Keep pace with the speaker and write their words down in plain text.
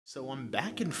So I'm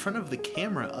back in front of the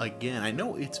camera again. I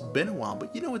know it's been a while,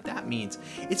 but you know what that means.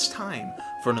 It's time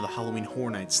for another Halloween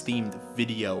Horror Nights themed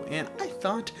video, and I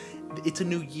thought it's a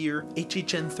new year.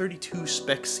 HHN 32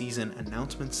 spec season,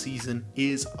 announcement season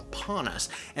is upon us,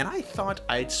 and I thought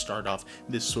I'd start off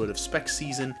this sort of spec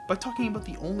season by talking about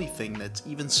the only thing that's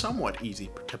even somewhat easy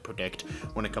to predict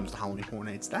when it comes to Halloween Horror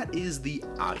Nights. That is the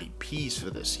IPs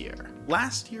for this year.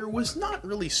 Last year was not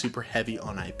really super heavy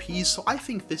on IPs, so I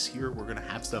think this year we're gonna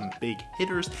have some big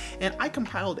hitters, and I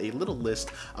compiled a little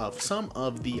list of some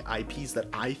of the IPs that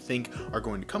I think are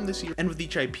going to come this year, and with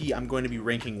each IP I'm going to be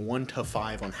ranking 1 to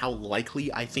 5 on how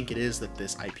likely I think it is that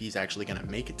this IP is actually going to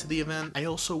make it to the event. I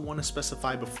also want to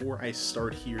specify before I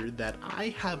start here that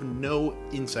I have no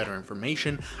insider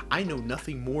information. I know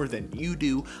nothing more than you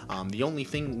do. The only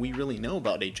thing we really know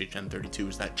about HHN 32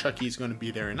 is that Chucky is going to be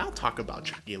there, and I'll talk about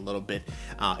Chucky a little bit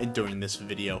during this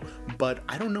video, but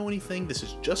I don't know anything. This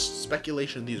is just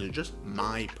speculation. These are just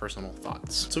my personal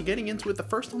thoughts. So getting into it, the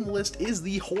first on the list is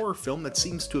the horror film that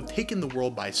seems to have taken the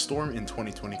world by storm in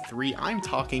 2023. I'm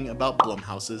talking about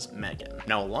Blumhouse's Megan.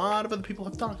 Now, a lot of other people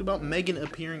have talked about Megan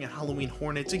appearing at Halloween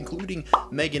Horror Nights, including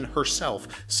Megan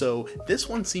herself, so this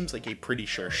one seems like a pretty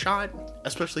sure shot,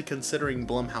 especially considering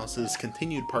Blumhouse's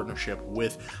continued partnership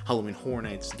with Halloween Horror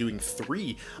Nights, doing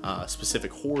 3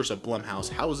 specific horrors of Blumhouse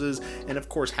houses, and of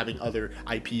course having other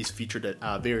IPs featured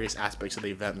at various aspects of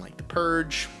the event like The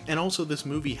Purge. And also this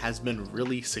movie has been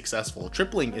really successful,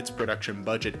 tripling its production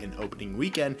budget in opening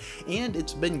weekend, and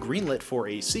it's been greenlit for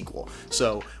a sequel,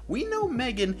 so we know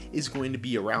Megan is going to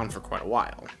be around for quite a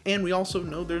while. And we also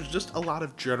know there's just a lot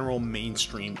of general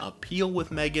mainstream appeal with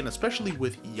Megan, especially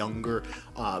with younger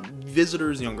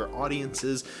visitors, younger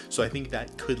audiences, so I think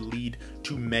that could lead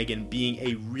to Megan being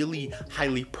a really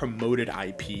highly promoted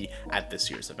IP at this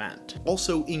year's event.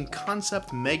 Also, in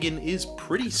concept, Megan is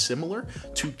pretty similar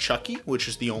to Chucky, which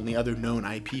is the only other known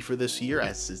IP for this year,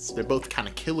 as they're both kind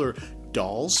of killer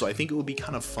dolls, so I think it would be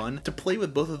kind of fun to play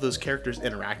with both of those characters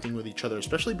interacting with each other,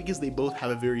 especially because they both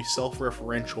have a very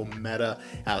self-referential meta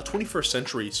 21st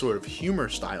century sort of humor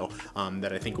style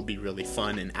that I think will be really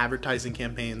fun in advertising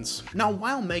campaigns. Now,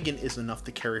 while Megan is enough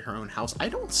to carry her own house, I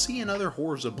don't see another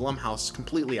horrors of Blumhouse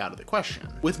completely out of the question,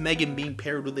 with Megan being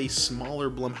paired with a smaller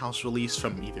Blumhouse release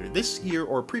from either this year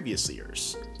or previous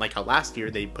years, like how last year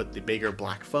they put the bigger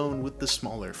Black Phone with the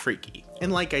smaller Freaky.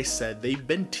 And like I said, they've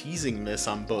been teasing this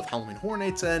on both Halloween Horror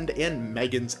Nights' end and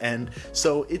Megan's end,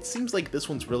 so it seems like this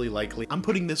one's really likely. I'm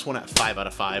putting this one at 5 out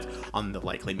of 5 on the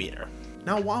likely meter.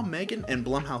 Now, while Megan and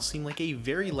Blumhouse seem like a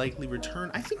very likely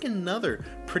return, I think another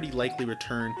pretty likely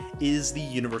return is the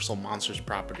Universal Monsters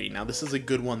property. Now, this is a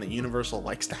good one that Universal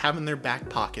likes to have in their back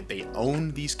pocket. They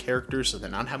own these characters, so they're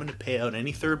not having to pay out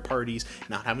any third parties,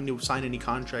 not having to sign any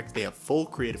contracts. They have full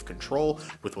creative control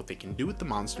with what they can do with the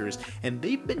monsters, and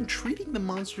they've been treating the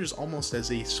monsters almost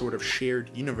as a sort of shared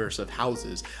universe of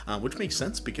houses, which makes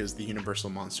sense because the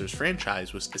Universal Monsters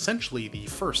franchise was essentially the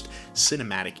first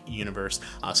cinematic universe.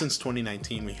 Since 2019,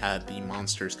 we had the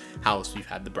Monsters house, we've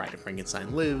had The Bride of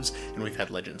Frankenstein Lives, and we've had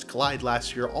Legends Collide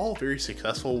last year, all very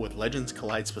successful, with Legends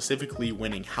Collide specifically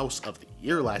winning House of the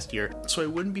Year last year, so I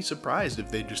wouldn't be surprised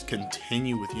if they just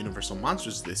continue with Universal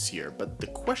Monsters this year. But the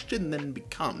question then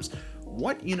becomes,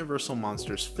 what Universal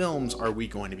Monsters films are we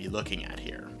going to be looking at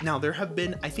here? Now, there have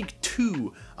been, I think,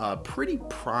 2 pretty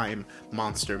prime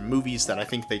monster movies that I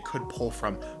think they could pull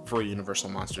from for a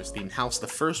Universal Monsters themed house. The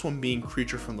first one being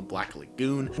Creature from the Black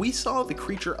Lagoon. We saw the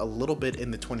creature a little bit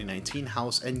in the 2019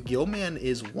 house, and Gillman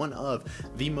is one of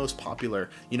the most popular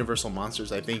Universal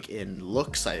Monsters, I think, in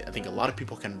looks. I think a lot of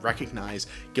people can recognize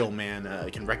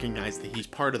Gillman, can recognize that he's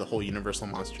part of the whole Universal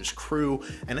Monsters crew,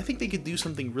 and I think they could do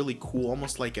something really cool,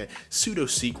 almost like a pseudo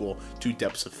sequel to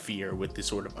Depths of Fear, with this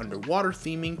sort of underwater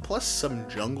theming plus some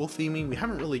jungle theming. We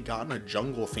haven't really gotten a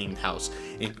jungle themed house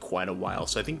in quite a while,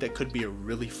 so I think that could be a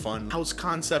really fun house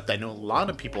concept. I know a lot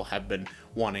of people have been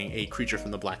wanting a Creature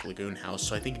from the Black Lagoon house,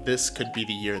 so I think this could be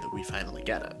the year that we finally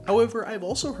get it. However, I've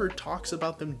also heard talks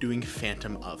about them doing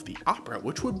Phantom of the Opera,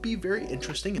 which would be very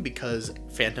interesting because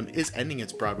Phantom is ending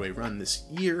its Broadway run this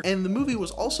year, and the movie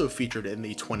was also featured in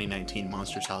the 2019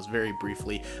 Monsters house very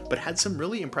briefly, but had some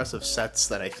really impressive sets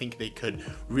that I think they could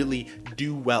really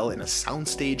do well in a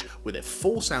soundstage, with a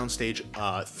full soundstage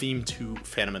theme to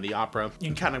Phantom of the Opera. You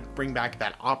can kind of bring back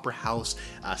that opera house,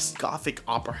 Gothic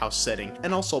opera house setting,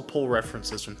 and also pull references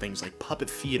references from things like Puppet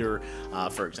Theater,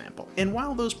 for example. And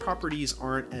while those properties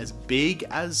aren't as big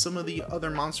as some of the other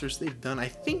monsters they've done, I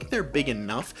think they're big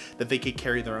enough that they could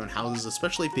carry their own houses,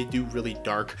 especially if they do really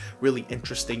dark, really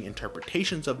interesting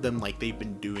interpretations of them like they've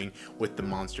been doing with the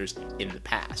monsters in the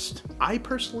past. I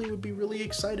personally would be really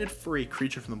excited for a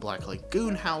Creature from the Black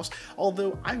Lagoon house,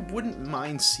 although I wouldn't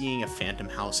mind seeing a Phantom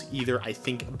house either. I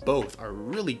think both are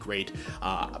really great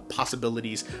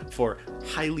possibilities for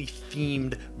highly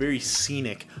themed, very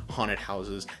scenic haunted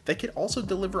houses that could also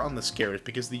deliver on the scares,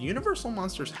 because the Universal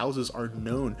Monsters houses are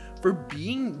known for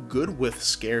being good with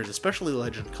scares, especially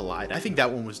Legend Collide. I think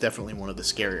that one was definitely one of the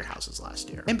scarier houses last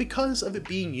year. And because of it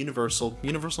being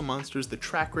Universal Monsters, the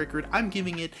track record, I'm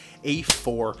giving it a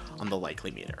 4 on the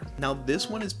likely meter. Now this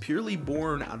one is purely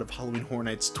born out of Halloween Horror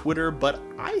Nights Twitter, but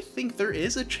I think there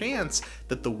is a chance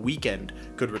that The Weeknd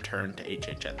could return to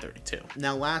HHN 32.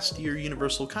 Now last year,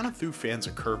 Universal kind of threw fans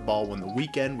a curveball when The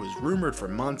Weeknd was rumored for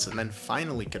months and then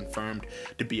finally confirmed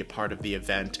to be a part of the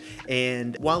event.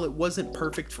 And while it wasn't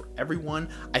perfect for everyone,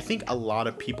 I think a lot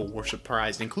of people were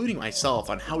surprised, including myself,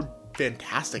 on how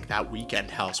fantastic that Weeknd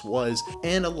house was,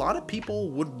 and a lot of people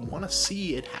would want to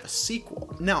see it have a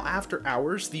sequel. Now, After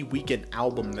Hours, the Weeknd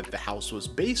album that the house was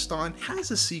based on,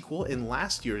 has a sequel in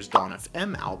last year's Dawn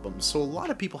FM album, so a lot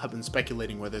of people have been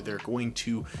speculating whether they're going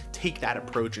to take that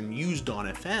approach and use Dawn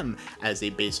FM as a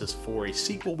basis for a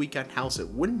sequel Weeknd house. It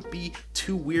wouldn't be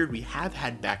too weird. We have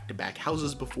had back-to-back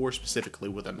houses before, specifically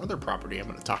with another property I'm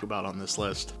going to talk about on this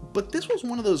list, but this was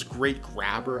one of those great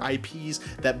grabber IPs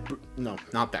that, no,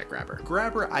 not that grabber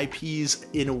IPs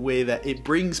in a way that it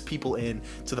brings people in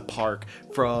to the park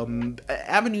from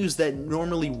avenues that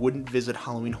normally wouldn't visit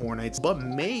Halloween Horror Nights, but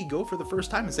may go for the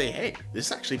first time and say, hey, this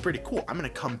is actually pretty cool. I'm going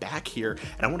to come back here,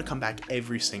 and I want to come back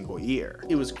every single year.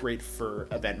 It was great for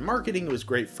event marketing. It was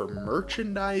great for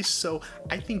merchandise. So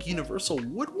I think Universal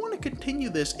would want to continue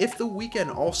this if The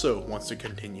Weeknd also wants to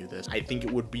continue this. I think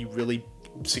it would be really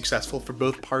successful for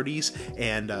both parties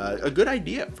and a good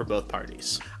idea for both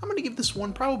parties. I'm going to give this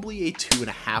one probably a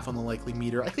 2.5 on the likely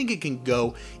meter. I think it can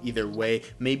go either way.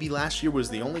 Maybe last year was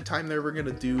the only time they were going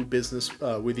to do business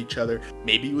with each other.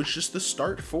 Maybe it was just the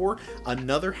start for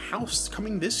another house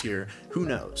coming this year. Who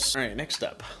knows? All right, next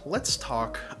up, let's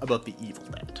talk about the Evil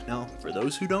Dead. Now, for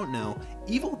those who don't know,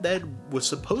 Evil Dead was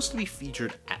supposed to be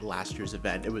featured at last year's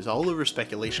event. It was all over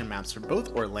speculation maps for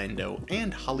both Orlando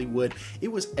and Hollywood. It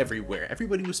was everywhere.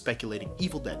 Everybody was speculating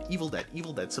Evil Dead, Evil Dead,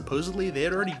 Evil Dead. Supposedly they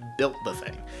had already built the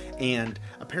thing, and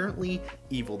apparently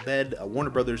Evil Dead, Warner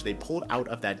Brothers, they pulled out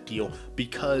of that deal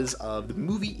because of the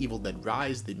movie Evil Dead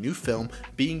Rise, the new film,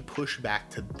 being pushed back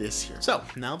to this year. So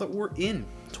now that we're in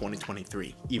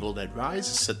 2023, Evil Dead Rise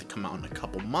is set to come out in a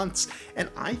couple months, and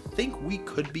I think we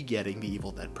could be getting the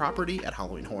Evil Dead property at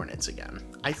Halloween Horror Nights again.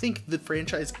 I think the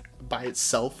franchise by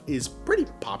itself is pretty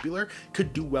popular,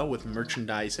 could do well with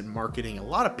merchandise and marketing. A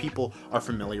lot of people are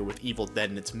familiar with Evil Dead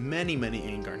and its many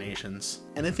incarnations,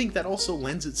 and I think that also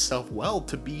lends itself well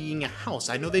to being a house.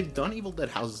 I know they've done Evil Dead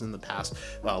houses in the past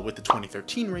with the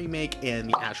 2013 remake and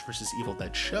the Ash vs. Evil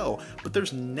Dead show, but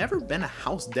there's never been a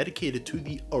house dedicated to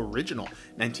the original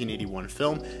 1981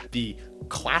 film, the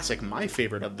classic, my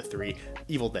favorite of the three,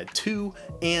 Evil Dead 2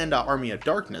 and Army of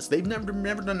Darkness. They've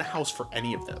never done a house for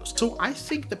any of those. So I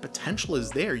think the potential is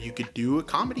there. You could do a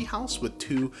comedy house with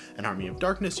 2 and Army of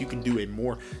Darkness. You can do a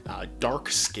more dark,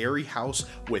 scary house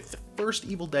with the first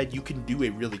Evil Dead. You can do a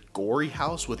really gory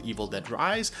house with Evil Dead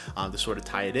Rise to sort of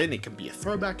tie it in. It can be a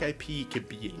throwback IP, it could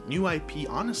be a new IP.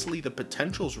 Honestly, the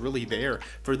potential's really there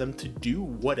for them to do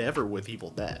whatever with Evil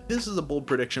Dead. This is a bold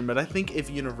prediction, but I think if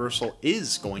Universal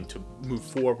is going to move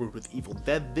forward with Evil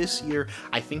Dead this year,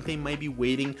 I think they might be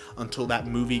waiting until that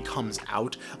movie comes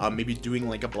out, maybe doing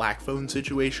like a Black Phone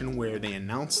situation where they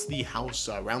announce the house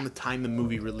around the time the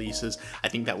movie releases. I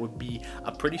think that would be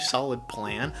a pretty solid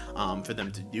plan for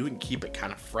them to do and keep it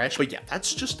kind of fresh. But yeah,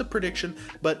 that's just a prediction.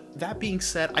 But that being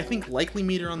said, I think likely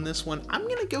meter on this one, I'm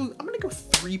gonna go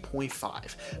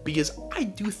 3.5, because I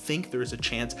do think there's a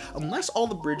chance, unless all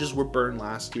the bridges were burned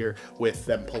last year with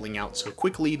them pulling out so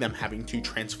quickly, them having to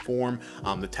transform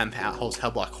the 10th House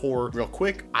Hellblock Horror real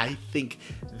quick, I think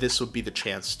this would be the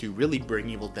chance to really bring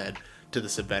Evil Dead to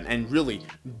this event and really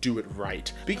do it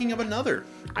right. Speaking of another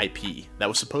IP that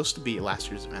was supposed to be at last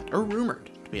year's event, or rumored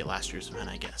to be at last year's event,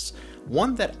 I guess,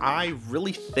 one that I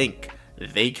really think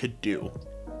they could do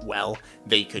well,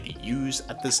 they could use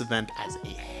at this event as a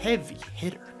heavy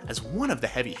hitter, as one of the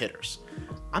heavy hitters.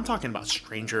 I'm talking about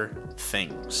Stranger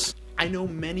Things. I know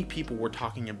many people were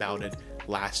talking about it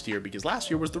last year, because last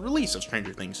year was the release of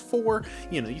Stranger Things 4.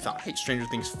 You know, you thought, hey, Stranger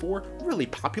Things 4, really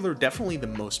popular, definitely the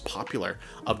most popular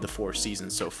of the 4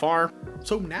 seasons so far.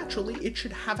 So naturally, it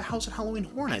should have a House of Halloween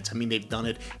Horror Nights. I mean, they've done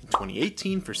it in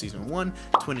 2018 for season 1,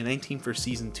 2019 for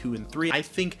season 2 and 3. I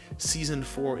think season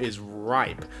 4 is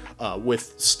ripe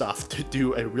with stuff to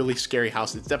do a really scary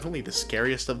house. It's definitely the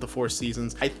scariest of the 4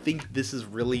 seasons. I think this is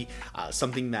really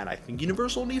something that I think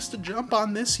Universal needs to jump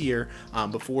on this year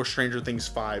before Stranger Things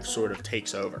 5 sort of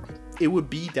takes over. It would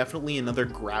be definitely another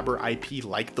grabber IP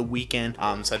like The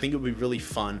Weeknd, so I think it would be really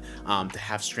fun to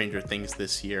have Stranger Things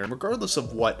this year, regardless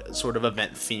of what sort of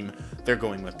event theme they're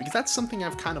going with, because that's something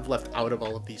I've kind of left out of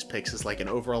all of these picks, is like an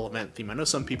overall event theme. I know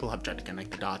some people have tried to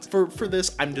connect the dots. For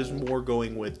this, I'm just more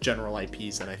going with general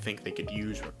IPs that I think they could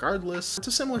use regardless. It's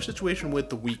a similar situation with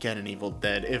The Weeknd and Evil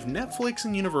Dead. If Netflix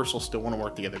and Universal still want to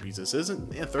work together, because this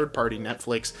isn't a third-party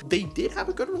Netflix, they did have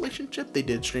a good relationship. They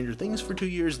did Stranger Things for 2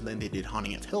 years, and then they did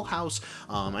Haunting of Hill House.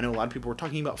 I know a lot of people were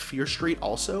talking about Fear Street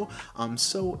also.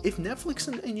 So if Netflix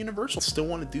and Universal still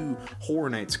want to do Horror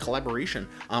Nights collaboration,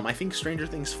 I think Stranger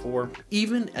Things 4,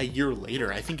 even a year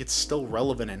later, I think it's still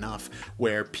relevant enough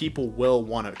where people will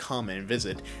want to come and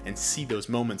visit and see those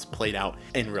moments played out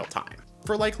in real time.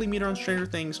 For likely meter on Stranger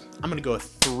Things, I'm going to go with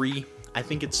 3. I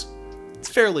think it's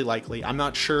fairly likely. I'm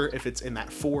not sure if it's in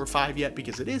that 4 or 5 yet,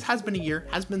 because it has been a year,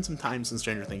 has been some time since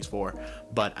Stranger Things 4,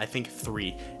 but I think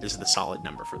 3 is the solid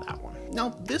number for that one. Now,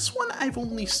 this one I've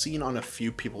only seen on a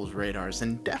few people's radars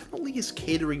and definitely is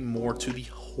catering more to the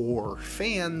horror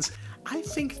fans. I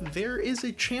think there is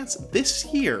a chance this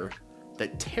year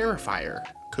that Terrifier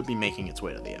could be making its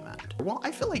way to the event. Well,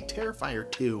 I feel like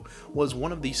Terrifier 2 was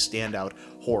one of the standout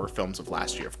horror films of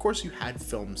last year. Of course, you had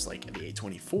films like the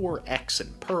A24, X,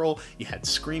 and Pearl, you had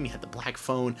Scream, you had The Black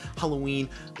Phone, Halloween,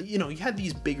 you know, you had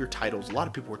these bigger titles a lot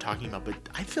of people were talking about, but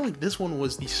I feel like this one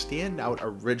was the standout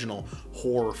original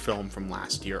horror film from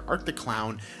last year. Art the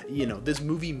Clown, you know, this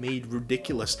movie made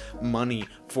ridiculous money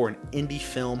for an indie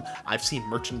film. I've seen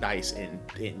merchandise in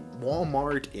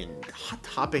Walmart, in Hot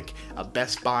Topic,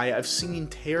 Best Buy. I've seen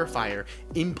Terrifier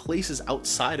in places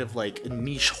outside of like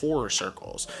niche horror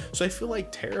circles. So I feel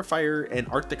like Terrifier and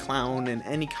Art the Clown and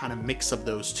any kind of mix of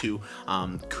those two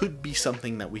could be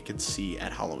something that we could see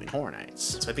at Halloween Horror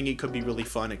Nights. So I think it could be really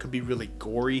fun. It could be really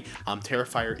gory.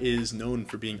 Terrifier is known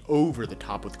for being over the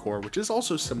top with gore, which is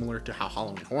also similar to how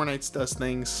Halloween Horror Nights does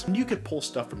things. And you could pull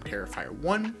stuff from Terrifier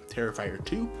 1, Terrifier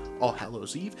 2, All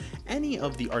Hallows Eve, any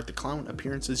of the Art the Clown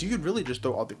appearances. You could really just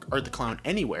throw Art the Clown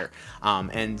anywhere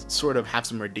and sort of have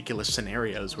some ridiculous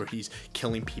scenarios where he's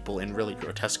killing people in really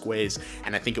grotesque ways,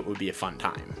 and I think it would be a fun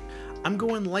time. I'm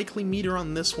going likely meter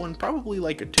on this one, probably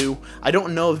like a 2. I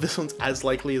don't know if this one's as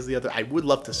likely as the other. I would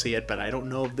love to see it, but I don't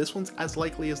know if this one's as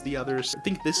likely as the others. I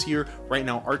think this year, right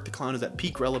now, Art the Clown is at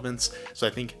peak relevance, so I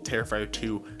think Terrifier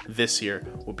 2 this year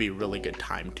will be a really good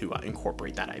time to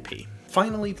incorporate that IP.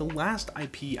 Finally, the last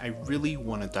IP I really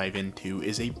want to dive into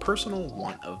is a personal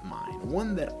one of mine,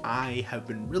 one that I have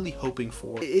been really hoping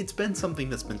for. It's been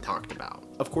something that's been talked about.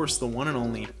 Of course, the one and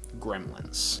only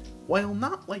Gremlins. While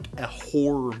not like a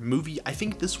horror movie, I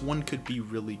think this one could be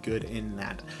really good in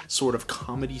that sort of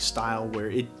comedy style where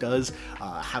it does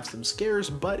have some scares,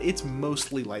 but it's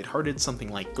mostly lighthearted,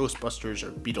 something like Ghostbusters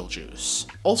or Beetlejuice.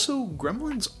 Also,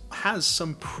 Gremlins has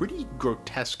some pretty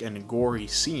grotesque and gory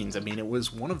scenes. I mean, it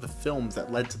was one of the films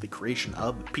that led to the creation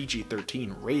of the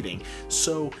PG-13 rating,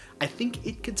 so I think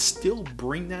it could still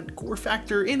bring that gore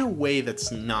factor in a way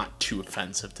that's not too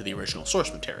offensive to the original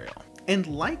source material. And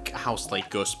like a house like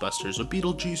Ghostbusters or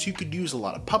Beetlejuice, you could use a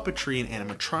lot of puppetry and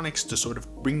animatronics to sort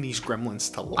of bring these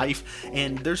gremlins to life,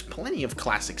 and there's plenty of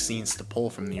classic scenes to pull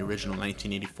from the original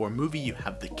 1984 movie. You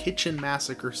have the kitchen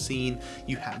massacre scene,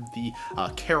 you have the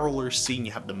caroler scene,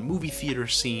 you have the movie theater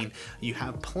scene, you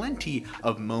have plenty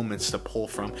of moments to pull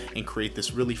from and create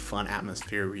this really fun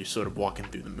atmosphere where you're sort of walking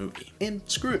through the movie. And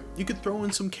screw it, you could throw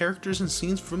in some characters and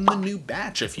scenes from the new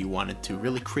batch if you wanted to,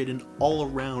 really create an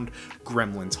all-around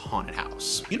Gremlins haunted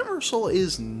house. Universal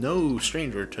is no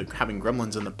stranger to having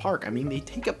gremlins in the park. I mean, they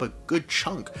take up a good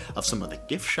chunk of some of the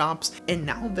gift shops, and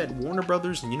now that Warner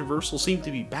Brothers and Universal seem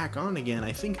to be back on again,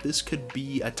 I think this could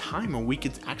be a time when we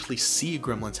could actually see a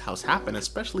Gremlins house happen,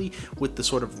 especially with the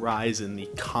sort of rise in the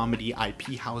comedy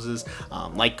IP houses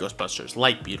like Ghostbusters,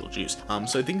 like Beetlejuice.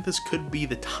 So I think this could be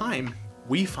the time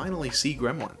we finally see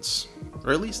Gremlins,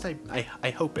 or at least I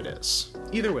hope it is.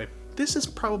 Either way, this is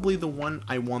probably the one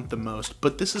I want the most,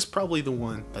 but this is probably the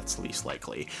one that's least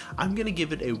likely. I'm gonna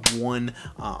give it a 1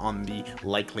 on the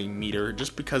likely meter,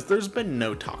 just because there's been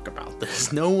no talk about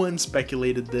this. No one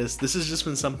speculated this. This has just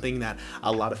been something that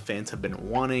a lot of fans have been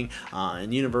wanting,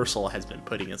 and Universal has been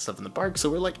putting its stuff in the park, so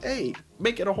we're like, hey,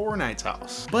 make it a Horror Nights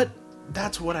house. But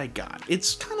that's what I got.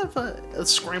 It's kind of a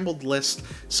scrambled list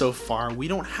so far. We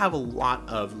don't have a lot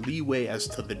of leeway as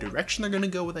to the direction they're going to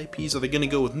go with IPs. Are they going to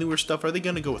go with newer stuff? Are they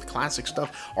going to go with classic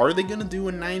stuff? Are they going to do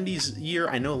a 90s year?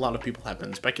 I know a lot of people have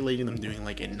been speculating them doing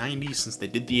like a 90s since they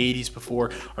did the 80s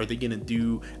before. Are they going to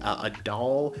do a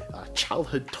doll,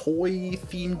 childhood toy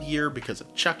themed year because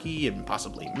of Chucky and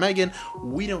possibly Megan?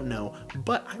 We don't know,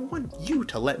 but I want you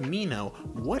to let me know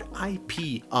what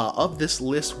IP of this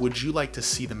list would you like to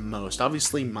see the most.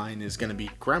 Obviously mine is going to be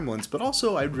Gremlins, but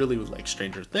also I really would like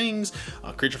Stranger Things,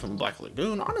 Creature from the Black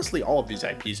Lagoon. Honestly, all of these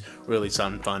IPs really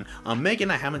sound fun.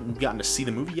 Megan, I haven't gotten to see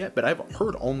the movie yet, but I've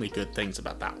heard only good things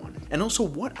about that one. And also,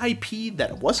 what IP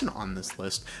that wasn't on this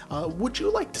list would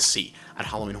you like to see at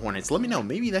Halloween Horror Nights? Let me know.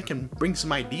 Maybe that can bring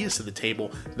some ideas to the table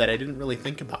that I didn't really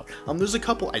think about. There's a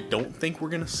couple I don't think we're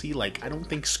going to see. Like, I don't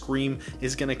think Scream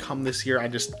is going to come this year. I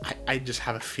just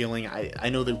have a feeling. I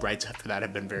know the rights after that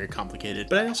have been very complicated,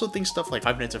 but I also think stuff like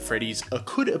Five Nights at Freddy's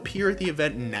could appear at the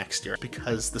event next year,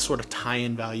 because the sort of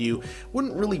tie-in value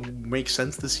wouldn't really make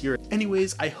sense this year.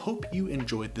 Anyways, I hope you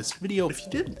enjoyed this video. If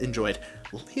you did enjoy it,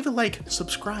 leave a like,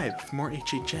 subscribe for more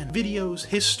HHN videos,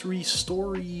 history,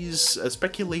 stories,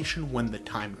 speculation when the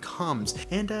time comes.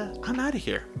 And I'm out of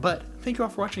here, but thank you all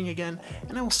for watching again,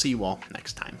 and I will see you all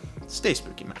next time. Stay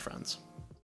spooky, my friends.